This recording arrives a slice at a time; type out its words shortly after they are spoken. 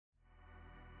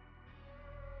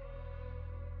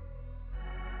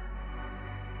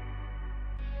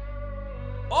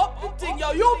thing,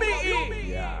 yo, you be it.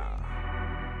 Yeah.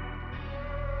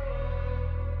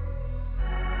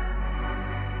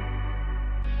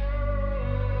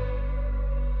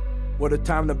 What a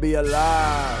time to be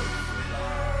alive.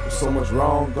 There's so much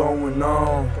wrong going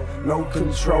on. No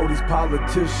control, these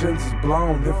politicians is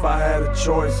blown. If I had a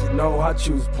choice, you know I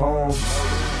choose poems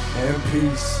and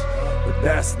peace. But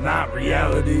that's not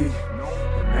reality.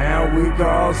 And now we can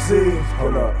all see.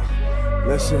 Hold up,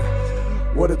 listen.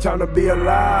 What a time to be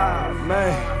alive,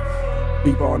 man.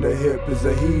 Beep on the hip is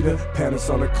a heater. Panics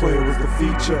on the clear was the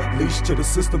feature. Leash to the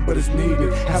system, but it's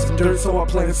needed. Have some dirt, so I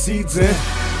planted seeds in.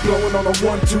 Blowing on the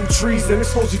 1-2 trees and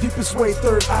expose your deepest way.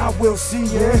 Third eye will see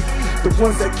in. The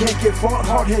ones that can't get fought,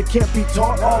 hard head can't be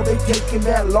taught. All they taking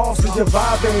that loss, cause your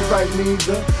vibe ain't right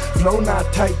neither. Flow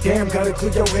not tight, damn, gotta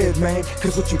clear your head, man.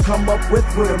 Cause what you come up with,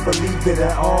 wouldn't believe it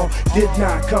at all. Did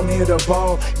not come here to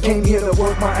ball, came here to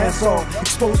work my ass off.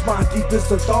 Expose my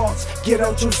deepest of thoughts. Get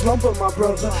out your slumber, my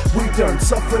brother. We done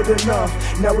suffered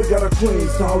enough. Now we got our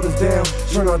queens to hold us down.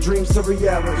 Turn our dreams to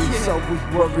reality, so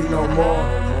we worry no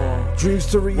more. Dreams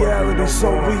to reality, so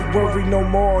we worry no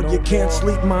more. You can't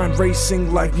sleep, mind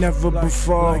racing like never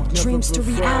before. Dreams to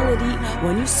reality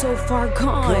when you're so far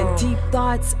gone. Deep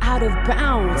thoughts out of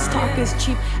bounds. Talk is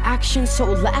cheap, action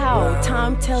so loud.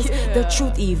 Time tells the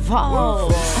truth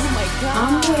evolves. Oh my God,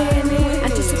 I'm winning,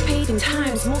 anticipating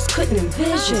times most couldn't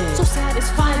envision. So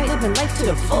satisfied, living life to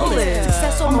the fullest.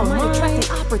 Success on my mind,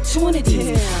 attracting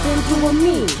opportunities. Then doing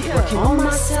me, working on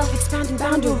myself, expanding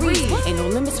boundaries. Ain't no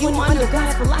limits when you're under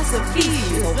God's philosophy.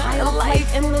 So high of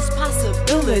life, endless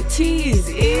possibilities.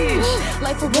 Ish,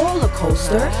 life a roller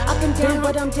coaster, up and down,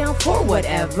 but I'm down for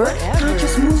whatever.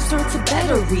 Conscious moves turn to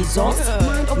better results.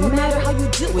 Mind over matter, how you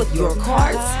deal with your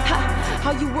cards.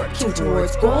 How you working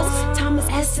towards goals. Time is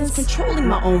essence, controlling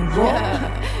my own role.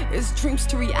 It's dreams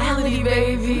to reality,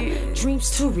 baby.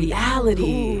 Dreams to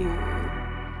reality.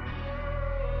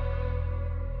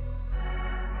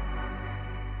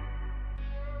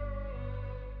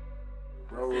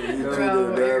 Bro, you too,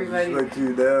 Devs. Respect to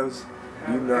you, Devs.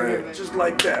 You know it. Just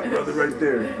like that, brother, right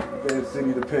there. Van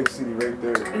City, the Peg City, right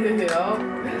there. Yeah.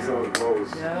 That's how it goes.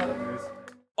 Yeah.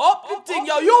 Up the thing,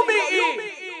 yo, you be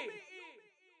it.